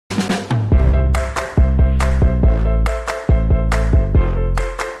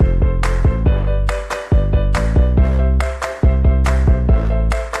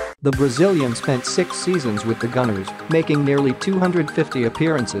The Brazilian spent 6 seasons with the Gunners, making nearly 250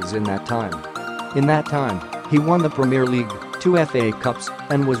 appearances in that time. In that time, he won the Premier League, 2 FA Cups,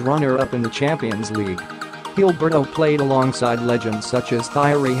 and was runner-up in the Champions League. Gilberto played alongside legends such as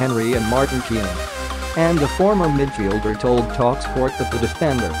Thierry Henry and Martin Keown. And the former midfielder told TalkSport that the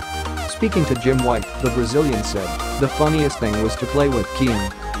defender. Speaking to Jim White, the Brazilian said, "The funniest thing was to play with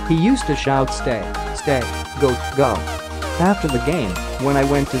Keown. He used to shout stay, stay, go, go. After the game, when I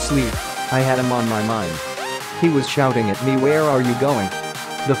went to sleep, I had him on my mind. He was shouting at me, 'Where are you going?'"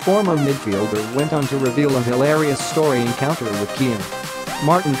 The former midfielder went on to reveal a hilarious story encounter with Keown.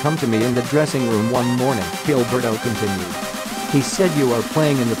 "Martin come to me in the dressing room one morning," Gilberto continued. "He said, 'You are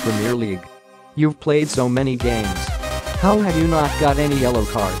playing in the Premier League. You've played so many games. How have you not got any yellow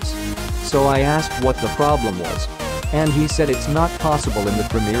cards?' So I asked what the problem was. And he said, 'It's not possible in the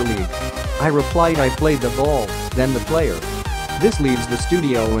Premier League.' I replied, 'I played the ball, then the player.'" This leaves the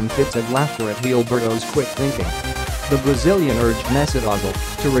studio in fits of laughter at Gilberto's quick thinking. The Brazilian urged Messi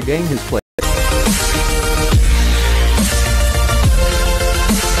to regain his place